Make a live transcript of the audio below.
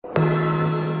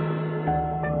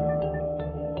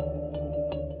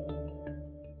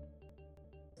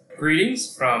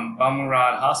Greetings from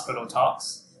Bumrungrad Hospital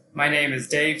Talks. My name is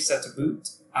Dave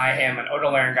Setabut. I am an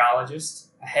otolaryngologist,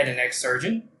 a head and neck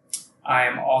surgeon. I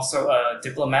am also a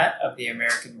diplomat of the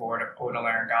American Board of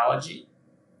Otolaryngology.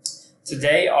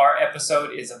 Today, our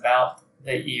episode is about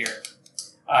the ear.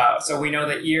 So we know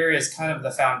the ear is kind of the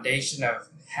foundation of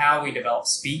how we develop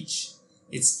speech.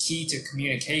 It's key to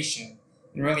communication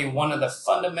and really one of the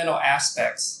fundamental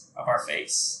aspects of our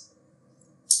face.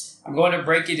 I'm going to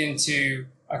break it into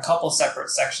a couple separate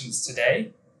sections today.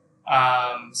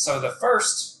 So the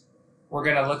first, we're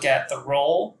going to look at the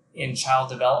role in child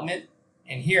development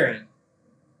and hearing.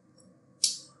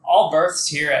 All births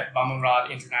here at Bumrungrad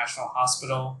International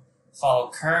Hospital follow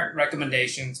current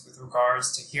recommendations with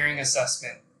regards to hearing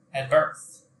assessment at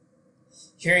birth.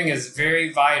 Hearing is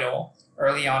very vital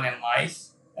early on in life,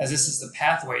 as this is the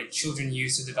pathway children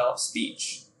use to develop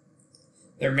speech.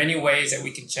 There are many ways that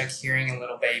we can check hearing in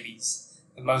little babies.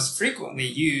 The most frequently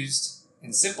used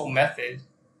and simple method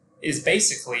is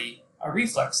basically a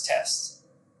reflex test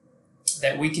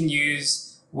that we can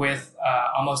use with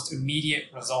almost immediate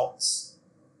results.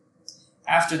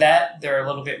 After that, there are a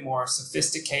little bit more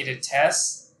sophisticated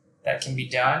tests that can be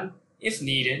done if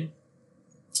needed.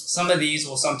 Some of these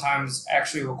will sometimes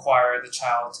actually require the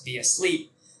child to be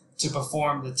asleep to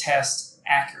perform the test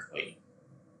accurately.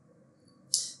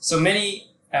 So many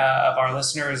of our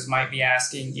listeners might be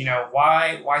asking,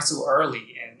 why so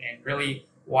early? And really,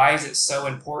 why is it so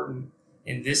important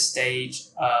in this stage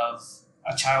of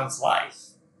a child's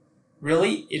life?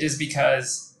 Really, it is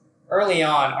because early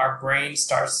on, our brain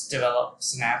starts to develop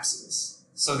synapses.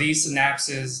 So these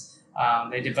synapses,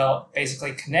 they develop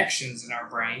basically connections in our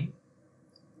brain,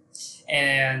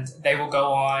 and they will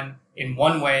go on in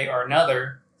one way or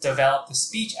another develop the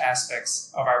speech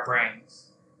aspects of our brain.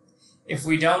 If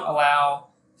we don't allow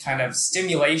kind of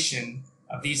stimulation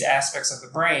of these aspects of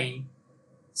the brain,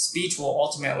 speech will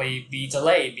ultimately be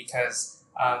delayed because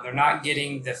they're not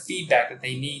getting the feedback that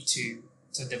they need to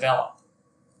develop.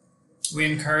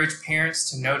 We encourage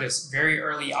parents to notice very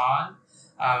early on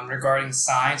regarding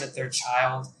signs that their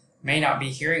child may not be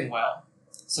hearing well,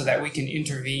 so that we can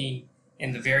intervene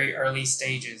in the very early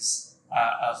stages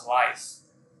of life.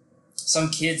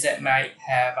 Some kids that might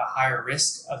have a higher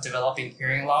risk of developing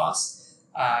hearing loss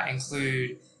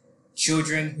include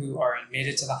children who are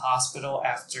admitted to the hospital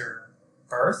after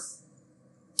birth,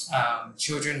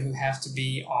 children who have to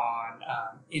be on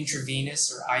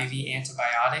intravenous or IV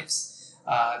antibiotics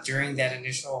during that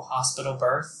initial hospital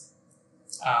birth,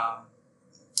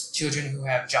 children who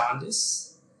have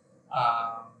jaundice,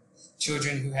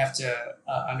 children who have to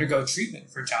undergo treatment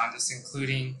for jaundice,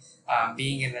 including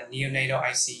being in the neonatal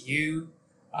ICU,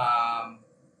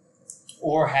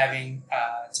 or having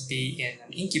to be in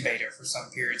an incubator for some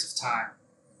periods of time.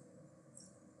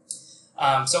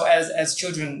 So as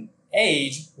children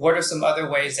age, what are some other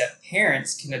ways that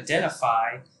parents can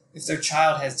identify if their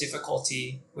child has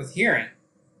difficulty with hearing?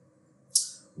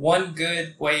 One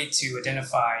good way to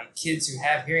identify kids who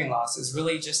have hearing loss is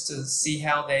really just to see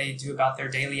how they do about their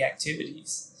daily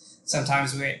activities.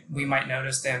 Sometimes we might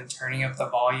notice them turning up the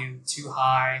volume too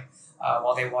high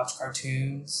while they watch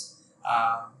cartoons.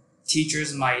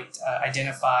 Teachers might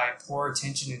identify poor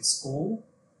attention in school,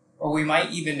 or we might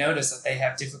even notice that they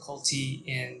have difficulty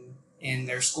in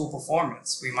their school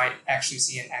performance. We might actually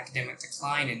see an academic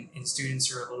decline in students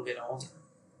who are a little bit older.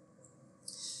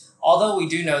 Although we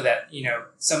do know that,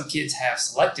 some kids have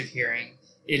selective hearing,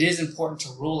 it is important to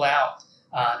rule out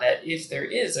that if there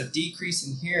is a decrease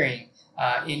in hearing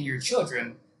in your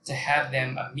children, to have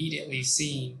them immediately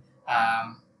seen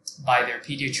by their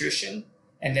pediatrician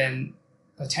and then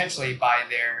potentially by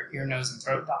their ear, nose, and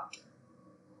throat doctor.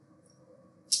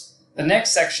 The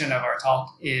next section of our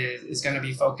talk is going to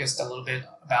be focused a little bit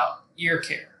about ear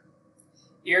care.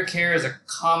 Ear care is a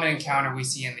common encounter we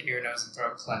see in the ear, nose, and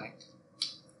throat clinic.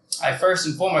 I first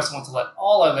and foremost want to let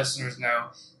all our listeners know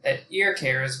that ear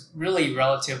care is really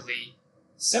relatively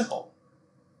simple.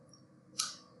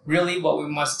 Really, what we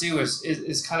must do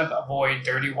is kind of avoid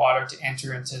dirty water to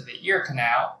enter into the ear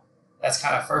canal. That's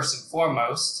kind of first and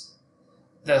foremost.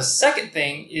 The second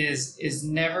thing is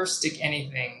never stick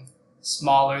anything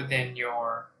smaller than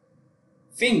your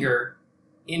finger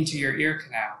into your ear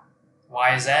canal.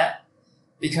 Why is that?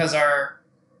 Because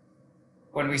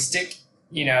when we stick,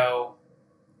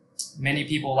 many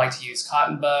people like to use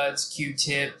cotton buds,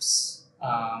 Q-tips,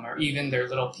 or even their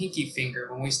little pinky finger.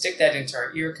 When we stick that into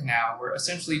our ear canal, we're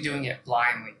essentially doing it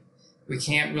blindly. We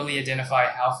can't really identify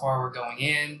how far we're going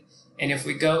in, and if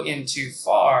we go in too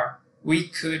far, we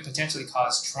could potentially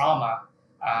cause trauma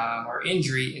or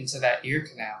injury into that ear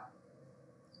canal.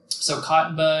 So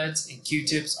cotton buds and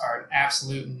Q-tips are an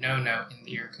absolute no-no in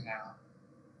the ear canal.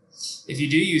 If you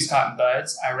do use cotton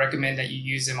buds, I recommend that you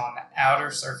use them on the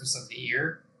outer surface of the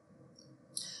ear.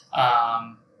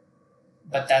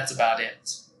 But that's about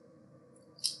it.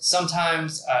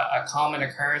 Sometimes a common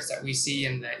occurrence that we see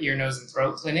in the ear, nose, and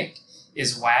throat clinic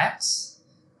is wax.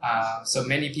 So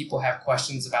many people have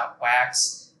questions about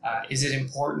wax. Is it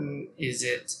important? Is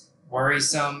it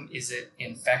worrisome? Is it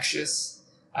infectious?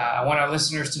 I want our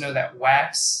listeners to know that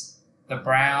wax, the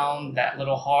brown, that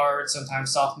little hard,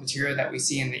 sometimes soft material that we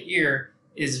see in the ear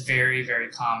is very, very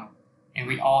common, and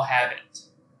we all have it.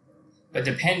 But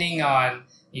depending on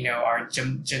our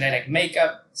genetic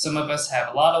makeup, some of us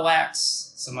have a lot of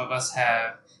wax, some of us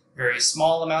have very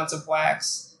small amounts of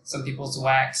wax. Some people's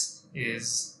wax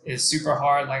is super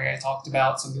hard, like I talked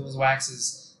about. Some people's wax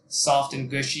is soft and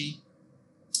gushy.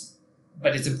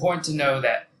 But it's important to know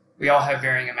that we all have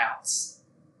varying amounts.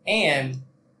 And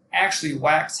actually,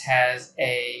 wax has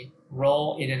a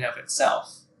role in and of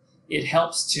itself. It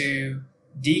helps to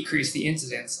decrease the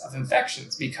incidence of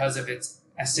infections because of its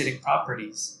acidic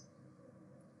properties.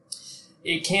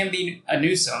 It can be a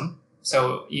nuisance.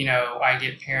 So, I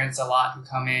get parents a lot who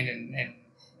come in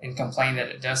and complain that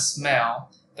it does smell,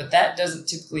 but that doesn't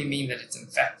typically mean that it's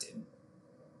infected.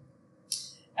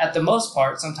 At the most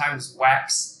part, sometimes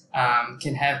wax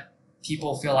can have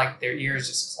people feel like their ear is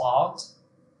just clogged.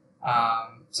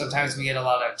 Sometimes we get a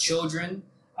lot of children,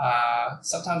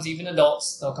 sometimes even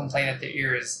adults, they'll complain that their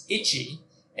ear is itchy,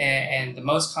 and the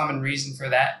most common reason for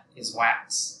that is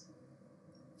wax.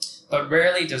 But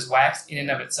rarely does wax in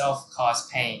and of itself cause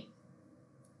pain.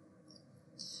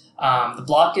 The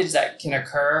blockage that can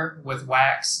occur with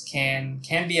wax can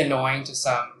be annoying to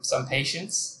some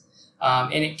patients,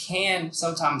 and it can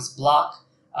sometimes block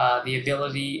the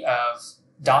ability of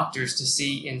doctors to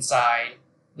see inside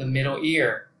the middle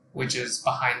ear, which is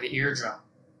behind the eardrum.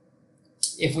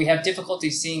 If we have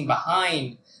difficulty seeing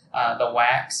behind the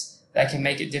wax, that can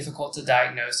make it difficult to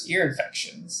diagnose ear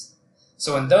infections.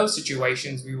 So in those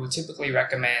situations, we will typically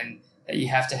recommend that you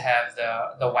have to have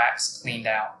the wax cleaned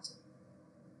out.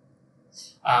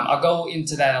 I'll go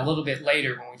into that a little bit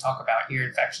later when we talk about ear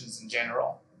infections in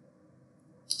general.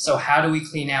 So how do we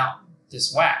clean out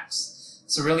this wax?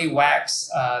 So really wax,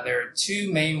 there are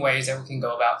two main ways that we can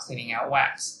go about cleaning out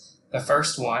wax. The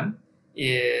first one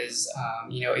is,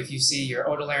 if you see your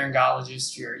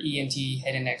otolaryngologist, your ENT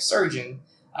head and neck surgeon,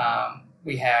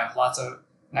 we have lots of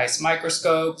nice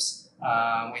microscopes.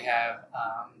 We have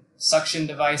suction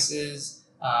devices.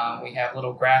 We have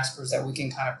little graspers that we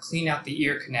can kind of clean out the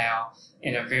ear canal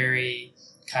in a very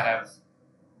kind of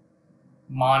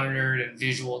monitored and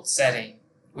visual setting,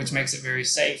 which makes it very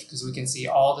safe because we can see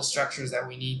all the structures that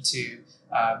we need to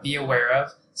be aware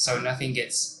of so nothing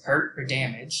gets hurt or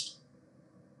damaged.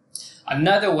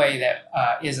 Another way that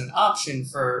is an option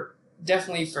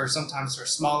definitely for sometimes for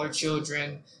smaller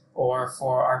children or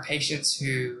for our patients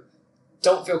who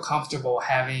don't feel comfortable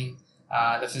having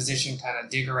the physician kind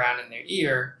of dig around in their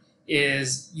ear,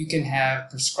 is you can have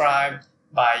prescribed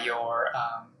by your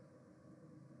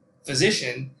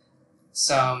physician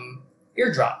some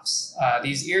eardrops.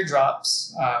 These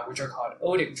eardrops, which are called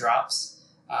otic drops,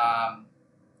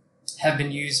 have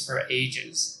been used for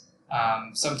ages.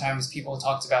 Sometimes people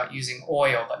talked about using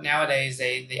oil, but nowadays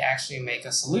they actually make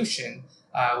a solution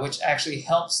which actually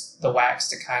helps the wax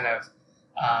to kind of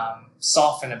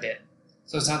soften a bit.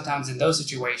 So sometimes in those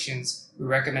situations, we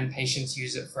recommend patients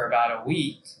use it for about a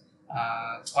week,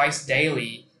 twice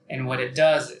daily, and what it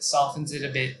does, it softens it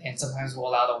a bit, and sometimes will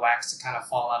allow the wax to kind of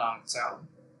fall out on its own.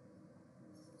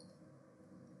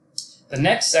 The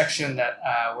next section that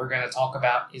we're going to talk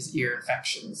about is ear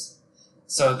infections.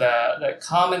 So the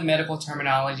common medical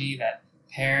terminology that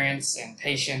parents and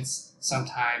patients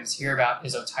sometimes hear about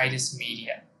is otitis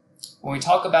media. When we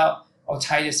talk about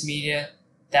otitis media,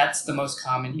 that's the most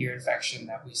common ear infection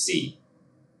that we see.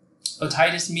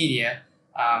 Otitis media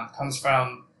comes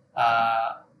from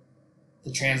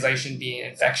the translation being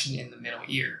infection in the middle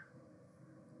ear.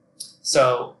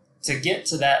 So to get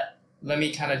to that, let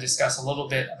me kind of discuss a little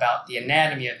bit about the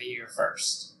anatomy of the ear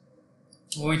first.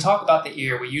 When we talk about the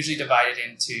ear, we usually divide it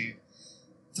into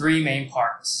three main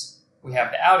parts. We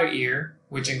have the outer ear,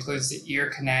 which includes the ear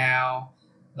canal,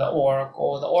 the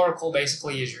auricle. The auricle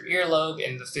basically is your earlobe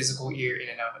and the physical ear in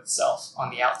and of itself. On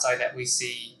the outside that we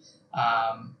see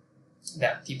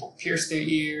that people pierce their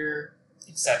ear,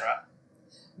 etc.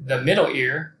 The middle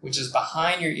ear, which is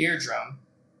behind your eardrum,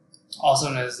 also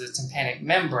known as the tympanic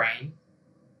membrane,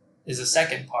 is the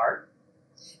second part.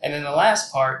 And then the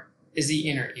last part is the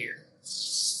inner ear.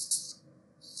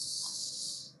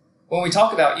 When we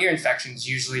talk about ear infections,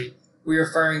 usually we're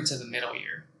referring to the middle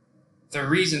ear. The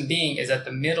reason being is that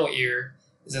the middle ear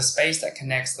is a space that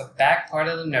connects the back part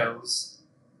of the nose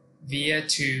via a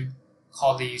tube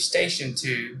called the eustachian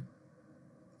tube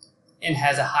and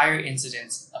has a higher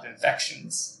incidence of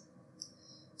infections.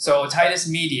 So otitis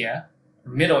media,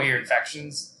 or middle ear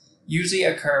infections, usually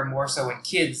occur more so in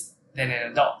kids than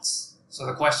in adults. So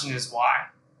the question is why?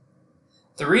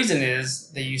 The reason is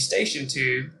the eustachian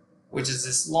tube, which is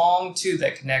this long tube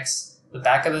that connects the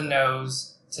back of the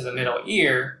nose to the middle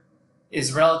ear,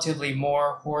 is relatively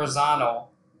more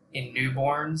horizontal in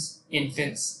newborns,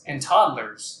 infants, and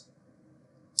toddlers.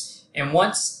 And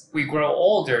once we grow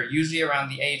older, usually around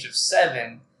the age of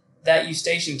 7, that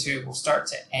eustachian tube will start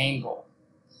to angle.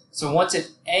 So once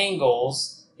it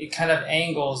angles, it kind of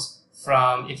angles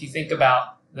from, if you think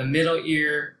about the middle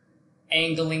ear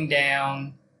angling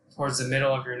down towards the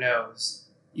middle of your nose,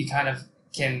 you kind of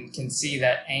can see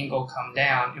that angle come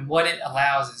down. And what it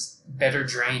allows is better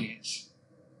drainage.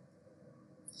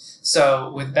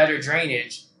 So with better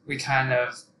drainage, we kind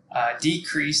of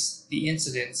decrease the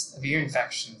incidence of ear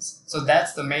infections. So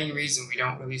that's the main reason we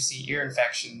don't really see ear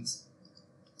infections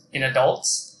in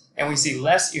adults, and we see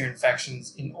less ear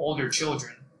infections in older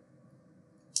children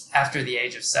after the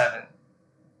age of 7.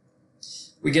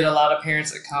 We get a lot of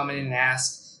parents that come in and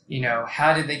ask,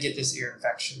 how did they get this ear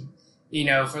infection?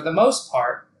 For the most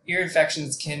part, ear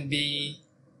infections can be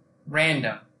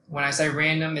random. When I say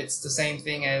random, it's the same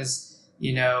thing as,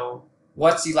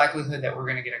 what's the likelihood that we're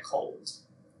going to get a cold?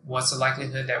 What's the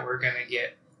likelihood that we're going to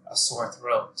get a sore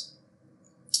throat?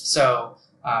 So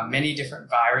many different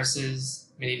viruses,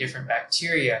 many different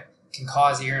bacteria can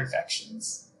cause ear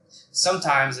infections.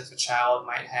 Sometimes if a child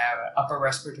might have an upper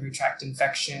respiratory tract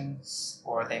infection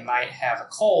or they might have a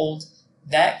cold,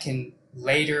 that can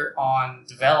later on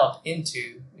develop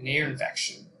into an ear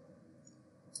infection.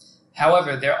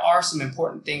 However, there are some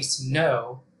important things to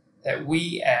know that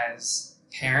we as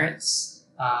parents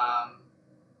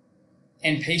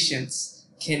and patients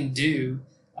can do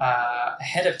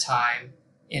ahead of time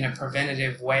in a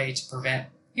preventative way to prevent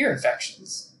ear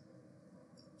infections.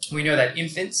 We know that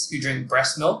infants who drink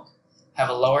breast milk have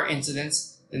a lower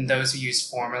incidence than those who use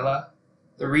formula.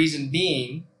 The reason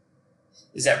being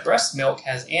is that breast milk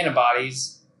has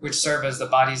antibodies which serve as the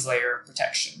body's layer of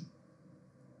protection.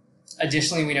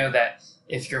 Additionally, we know that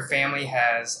if your family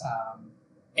has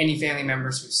any family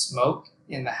members who smoke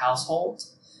in the household,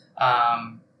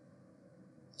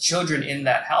 children in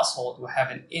that household will have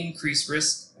an increased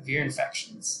risk of ear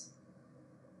infections.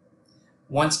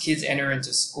 Once kids enter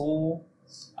into school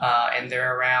and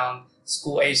they're around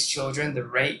school-aged children, the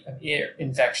rate of ear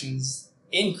infections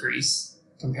increase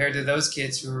compared to those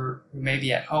kids who may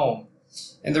be at home.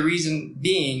 And the reason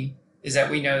being is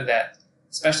that we know that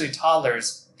especially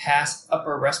toddlers pass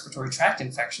upper respiratory tract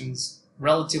infections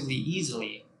relatively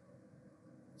easily.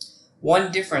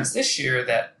 One difference this year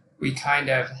that we kind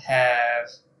of have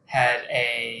had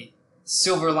a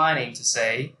silver lining to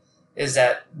say is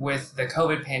that with the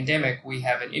COVID pandemic, we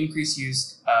have an increased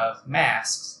use of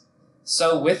masks.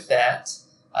 So with that,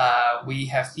 we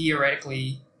have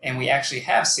theoretically, and we actually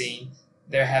have seen,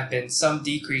 there have been some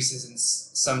decreases in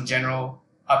some general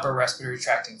upper respiratory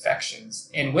tract infections.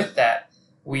 And with that,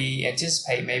 we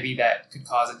anticipate maybe that could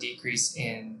cause a decrease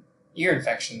in ear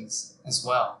infections as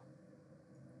well.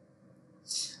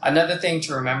 Another thing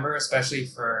to remember, especially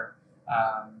for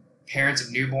parents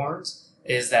of newborns,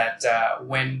 is that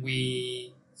when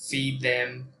we feed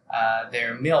them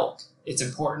their milk, it's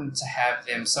important to have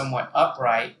them somewhat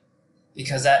upright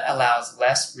because that allows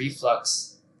less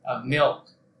reflux of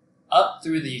milk up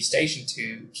through the eustachian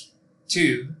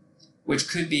tube, which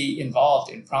could be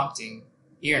involved in prompting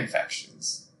ear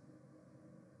infections.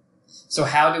 So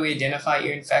how do we identify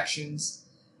ear infections?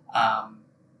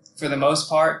 For the most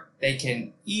part, they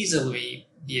can easily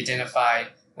be identified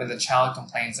when the child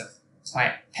complains of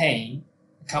pain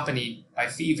accompanied by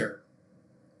fever.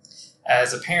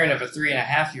 As a parent of a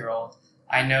 3.5-year-old,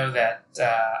 I know that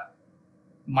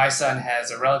my son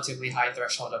has a relatively high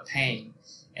threshold of pain.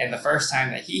 And the first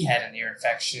time that he had an ear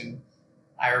infection,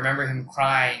 I remember him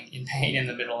crying in pain in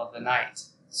the middle of the night.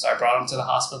 So I brought him to the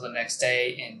hospital the next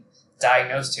day and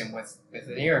diagnosed him with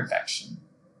an ear infection.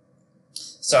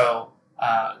 So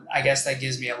I guess that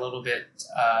gives me a little bit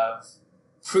of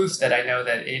proof that I know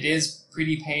that it is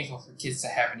pretty painful for kids to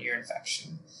have an ear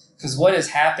infection. Because what is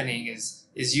happening is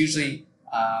usually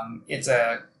it's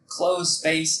a closed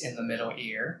space in the middle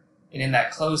ear, and in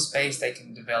that closed space they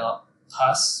can develop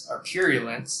pus or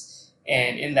purulence,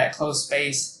 and in that closed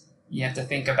space you have to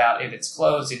think about if it's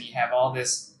closed and you have all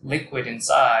this liquid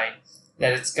inside,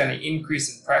 that it's going to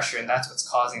increase in pressure, and that's what's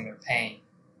causing their pain.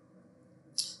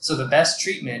 So the best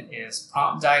treatment is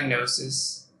prompt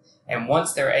diagnosis And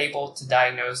once they're able to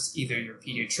diagnose either your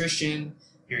pediatrician,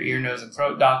 your ear, nose, and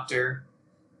throat doctor,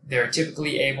 they're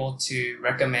typically able to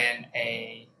recommend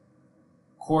a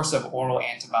course of oral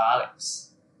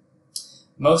antibiotics.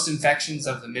 Most infections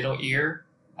of the middle ear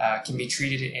can be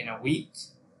treated in a week,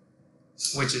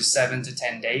 which is 7 to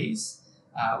 10 days,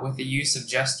 with the use of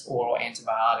just oral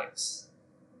antibiotics.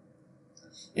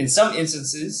 In some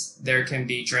instances, there can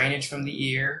be drainage from the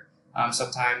ear.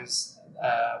 Sometimes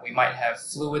we might have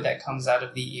fluid that comes out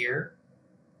of the ear.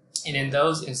 And in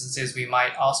those instances, we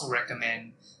might also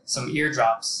recommend some ear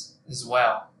drops as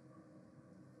well.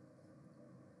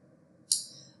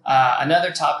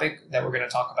 Another topic that we're going to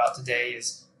talk about today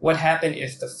is what happens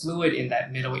if the fluid in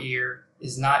that middle ear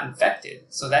is not infected.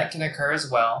 So that can occur as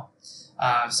well.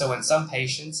 So in some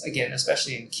patients, again,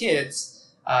 especially in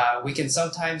kids, we can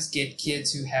sometimes get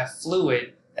kids who have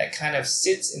fluid that kind of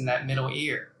sits in that middle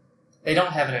ear. They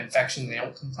don't have an infection, they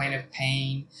don't complain of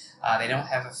pain, they don't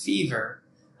have a fever,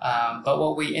 but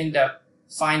what we end up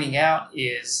finding out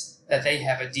is that they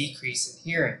have a decrease in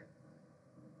hearing.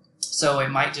 So it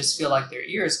might just feel like their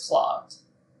ear is clogged.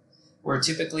 We're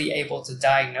typically able to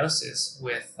diagnose this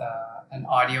with an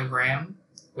audiogram,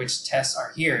 which tests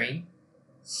our hearing,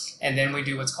 and then we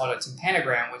do what's called a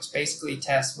tympanogram, which basically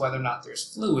tests whether or not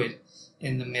there's fluid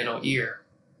in the middle ear.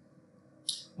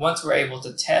 Once we're able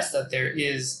to test that there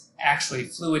is actually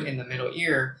fluid in the middle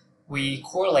ear, we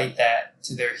correlate that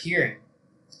to their hearing.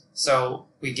 So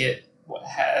we get,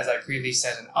 as I previously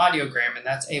said, an audiogram, and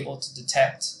that's able to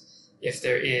detect if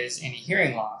there is any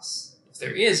hearing loss. If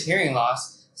there is hearing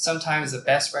loss, sometimes the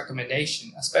best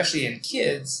recommendation, especially in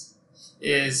kids,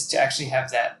 is to actually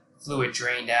have that fluid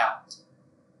drained out.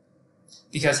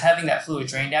 Because having that fluid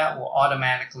drained out will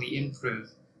automatically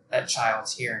improve that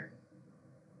child's hearing.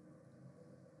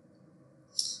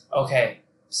 Okay,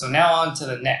 so now on to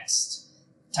the next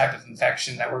type of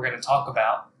infection that we're going to talk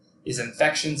about is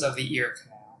infections of the ear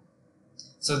canal.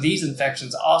 So these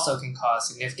infections also can cause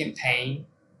significant pain,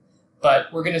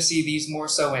 but we're going to see these more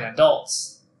so in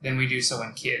adults than we do so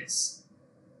in kids.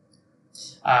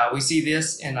 We see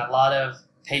this in a lot of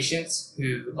patients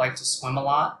who like to swim a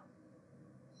lot.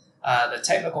 The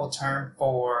technical term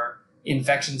for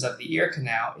infections of the ear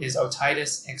canal is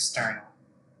otitis externa.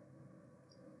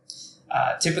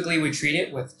 Typically, we treat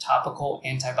it with topical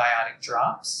antibiotic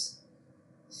drops.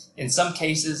 In some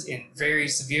cases, in very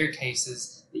severe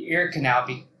cases, the ear canal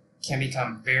can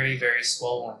become very, very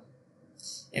swollen.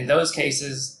 In those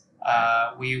cases,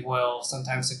 we will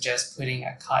sometimes suggest putting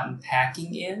a cotton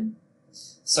packing in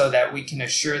so that we can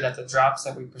assure that the drops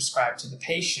that we prescribe to the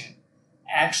patient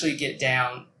actually get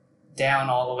down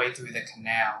all the way through the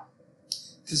canal.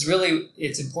 Because really,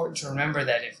 it's important to remember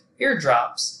that if ear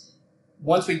drops,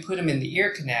 once we put them in the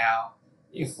ear canal,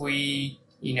 if we,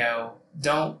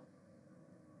 don't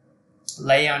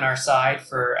lay on our side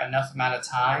for enough amount of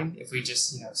time, if we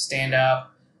just, stand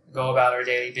up, go about our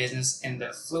daily business, and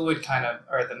the fluid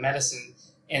or the medicine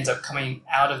ends up coming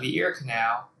out of the ear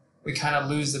canal, we kind of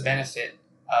lose the benefit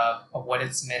of what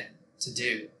it's meant to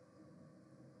do.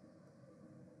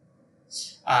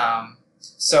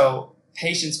 So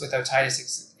patients with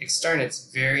otitis externa,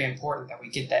 it's very important that we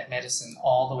get that medicine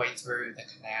all the way through the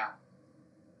canal.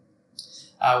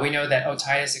 We know that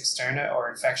otitis externa, or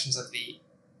infections of the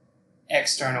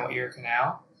external ear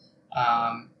canal,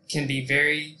 can be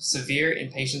very severe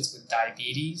in patients with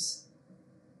diabetes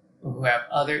or who have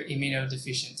other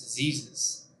immunodeficient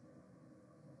diseases.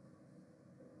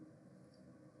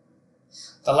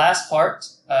 The last part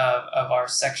of our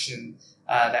section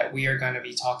that we are going to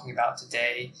be talking about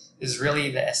today is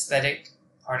really the aesthetic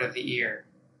part of the ear.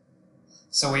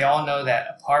 So we all know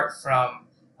that apart from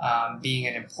being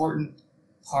an important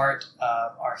part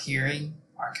of our hearing,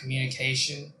 our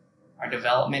communication, our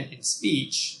development in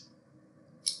speech,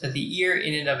 that the ear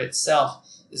in and of itself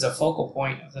is a focal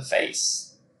point of the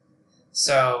face.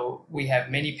 So we have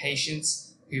many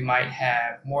patients who might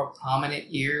have more prominent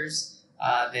ears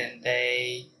than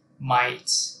they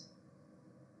might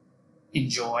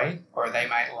enjoy or they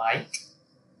might like.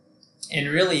 And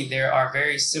really, there are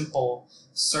very simple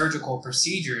surgical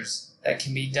procedures that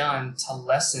can be done to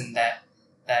lessen that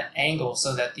angle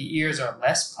so that the ears are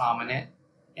less prominent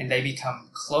and they become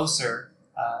closer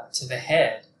to the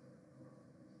head.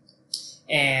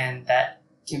 And that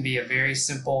can be a very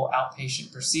simple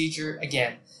outpatient procedure.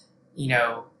 Again,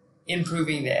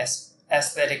 improving the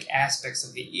aesthetic aspects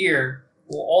of the ear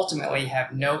will ultimately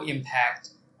have no impact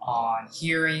on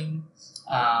hearing.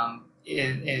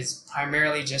 It is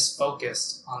primarily just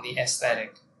focused on the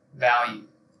aesthetic value.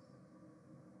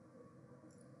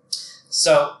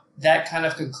 So that kind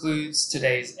of concludes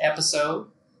today's episode.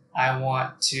 I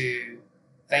want to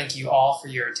thank you all for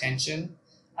your attention.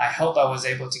 I hope I was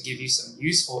able to give you some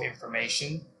useful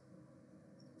information.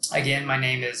 Again, my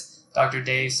name is Dr.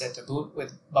 Dave Setabut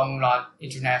with Bumrungrad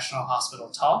International Hospital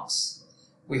Talks.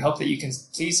 We hope that you can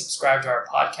please subscribe to our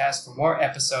podcast for more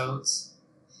episodes.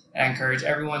 And I encourage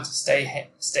everyone to stay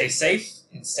safe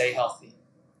and stay healthy.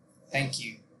 Thank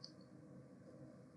you.